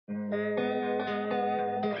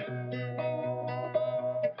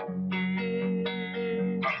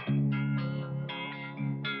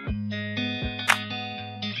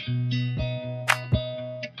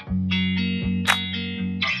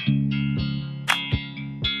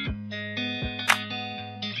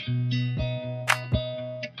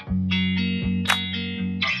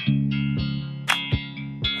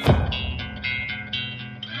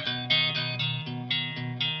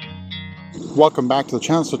welcome back to the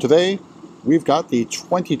channel. So today we've got the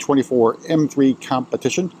 2024 M3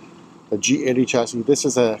 competition, the G80 chassis. This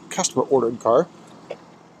is a customer ordered car,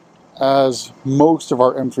 as most of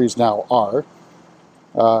our M3s now are.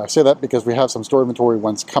 I say that because we have some store inventory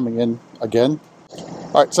ones coming in again.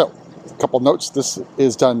 Alright, so a couple notes. This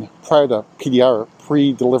is done prior to PDI, or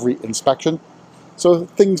pre-delivery inspection. So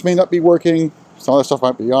things may not be working, some other stuff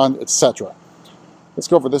might be on, etc. Let's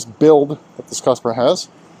go over this build that this customer has.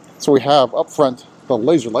 So we have up front the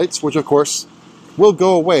laser lights, which of course will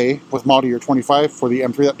go away with model year 25 for the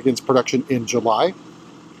M3 that begins production in July.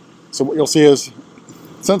 So what you'll see is,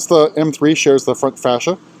 since the M3 shares the front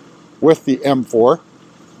fascia with the M4,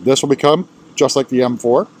 this will become just like the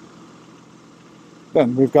M4.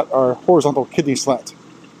 Then we've got our horizontal kidney slant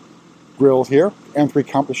grille here, M3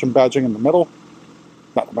 competition badging in the middle,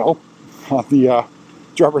 not the middle, on the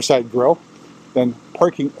driver's side grille. Then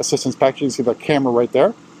parking assistance package, you see the camera right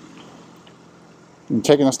there. And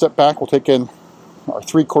taking a step back, we'll take in our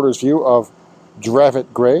 3/4 view of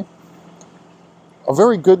Dravit Grey. A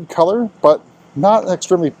very good color, but not an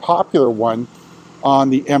extremely popular one on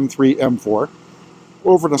the M3, M4.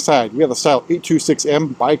 Over on the side, we have the style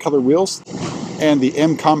 826M bicolor wheels and the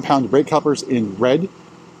M compound brake calipers in red.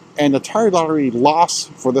 And the tire lottery loss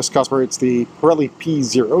for this customer, it's the Pirelli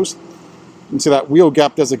P0s. You can see that wheel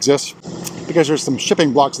gap does exist because there's some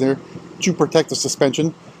shipping blocks in there to protect the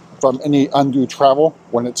suspension from any undue travel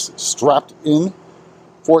when it's strapped in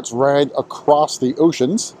for its ride across the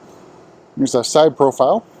oceans. Here's a side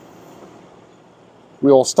profile.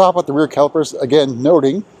 We'll stop at the rear calipers, again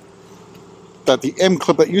noting that the M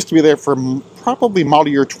clip that used to be there for probably model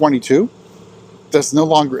year 22 does no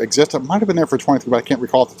longer exist. It might have been there for 23, but I can't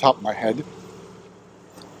recall at the top of my head.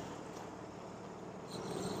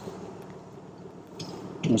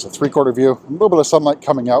 There's a 3/4 view, a little bit of sunlight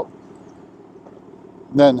coming out.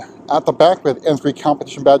 Then at the back, we have M3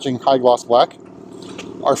 competition badging high gloss black,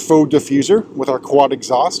 our faux diffuser with our quad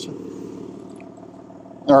exhaust,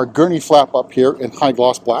 and our gurney flap up here in high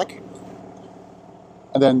gloss black,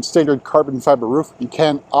 and then standard carbon fiber roof. You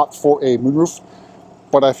can opt for a moonroof,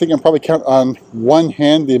 but I think I'm probably count on one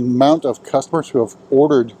hand the amount of customers who have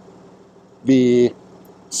ordered the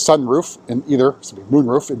sunroof in either,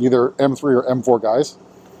 moonroof in either M3 or M4 guys.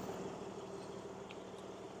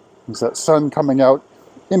 There's that sun coming out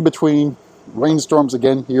in between rainstorms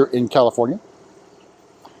again here in California.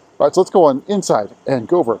 All right, so let's go on inside and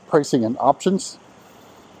go over pricing and options.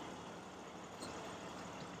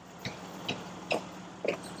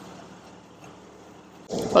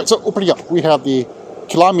 All right, so opening up, we have the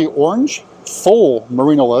Kilami Orange full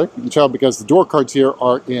merino leather. You can tell because the door cards here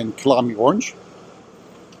are in Kilami Orange.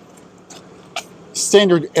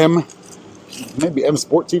 Standard M, maybe M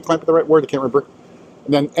Sport seat might be the right word, I can't remember.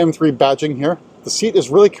 And then M3 badging here. The seat is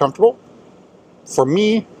really comfortable. For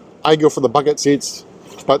me, I go for the bucket seats,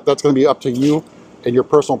 but that's going to be up to you and your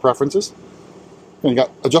personal preferences. And you got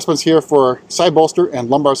adjustments here for side bolster and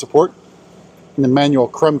lumbar support, and the manual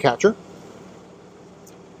crumb catcher.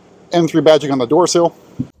 M3 badging on the door sill.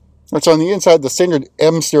 It's on the inside, the standard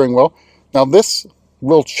M steering wheel. Now this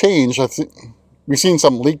will change. I think we've seen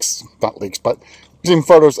some leaks, not leaks, but we've seen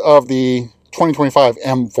photos of the 2025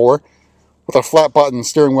 M4 with a flat button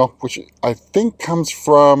steering wheel, which I think comes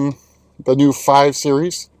from the new 5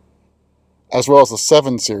 series, as well as the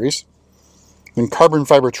 7 series. Then carbon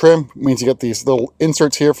fiber trim means you get these little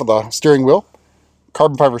inserts here for the steering wheel.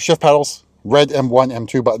 Carbon fiber shift paddles, red M1,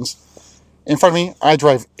 M2 buttons. In front of me, I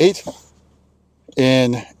drive 8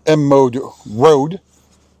 in M mode road.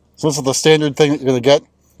 So this is the standard thing that you're going to get.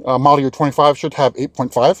 Model year 25 should have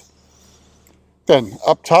 8.5. Then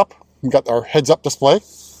up top, we've got our heads-up display.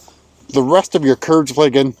 The rest of your curved display,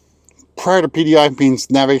 again, prior to PDI means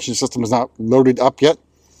navigation system is not loaded up yet.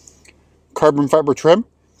 Carbon fiber trim.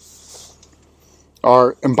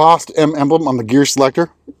 Our embossed M emblem on the gear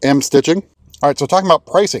selector. M stitching. All right, so talking about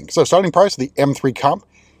pricing. So starting price of the M3 comp,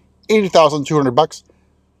 $80,200.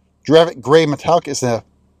 Dravit Grey metallic is a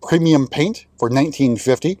premium paint for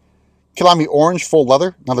 $1,950. Kilami Orange full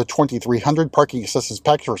leather, another $2,300. Parking assistance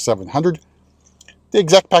package for $700. The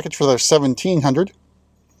exact package for their $1,700.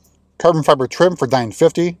 Carbon fiber trim for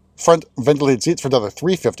 $950. Front ventilated seats for another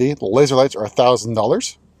 $350. The laser lights are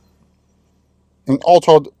 $1,000. And all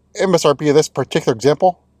told, MSRP of this particular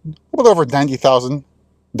example, a little over $90,000.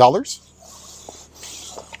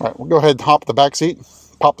 All right, we'll go ahead and hop the back seat,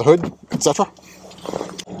 pop the hood, etc.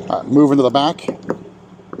 All right, move into the back.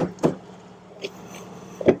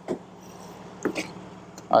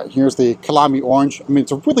 All right, here's the Kilami Orange. I mean,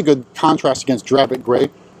 it's a really good contrast against Dravit Grey.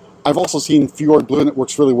 I've also seen Fjord Blue, and it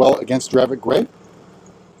works really well against Dravit Grey.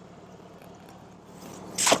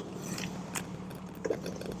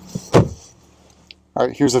 All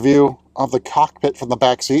right, here's a view of the cockpit from the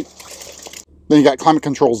back seat. Then you got climate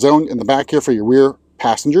control zone in the back here for your rear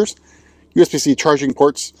passengers. USB-C charging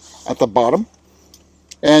ports at the bottom.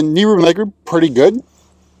 And knee room and leg room, pretty good.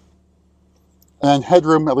 And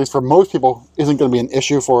headroom, at least for most people, isn't going to be an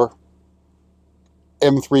issue for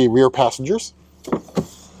M3 rear passengers.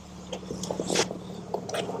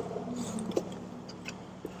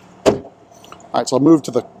 All right, so I'll move to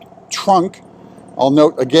the trunk. I'll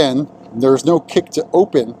note again, there's no kick to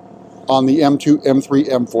open on the M2, M3,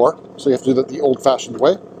 M4, so you have to do that the old-fashioned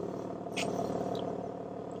way.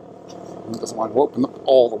 It doesn't want to open up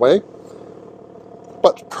all the way.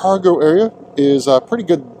 But the cargo area is a pretty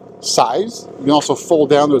good size. You can also fold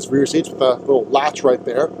down those rear seats with a little latch right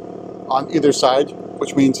there on either side,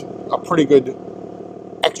 which means a pretty good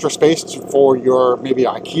extra space for your maybe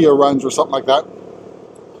IKEA runs or something like that.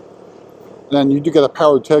 And then you do get a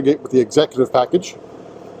powered tailgate with the executive package.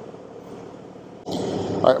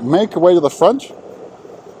 All right, make your way to the front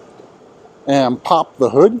and pop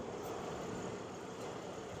the hood.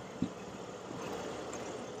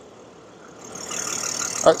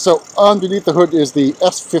 All right, so underneath the hood is the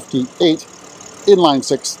S58 inline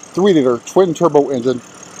 6 3-liter twin turbo engine,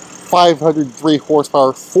 503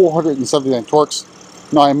 horsepower, 479 torques.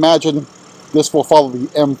 Now I imagine this will follow the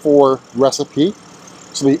M4 recipe.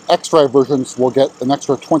 So the X-Drive versions will get an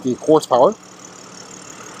extra 20 horsepower.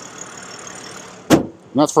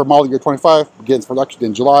 And that's for model year 25, begins production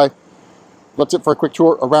in July. That's it for a quick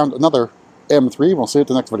tour around another M3. We'll see you at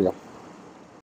the next video.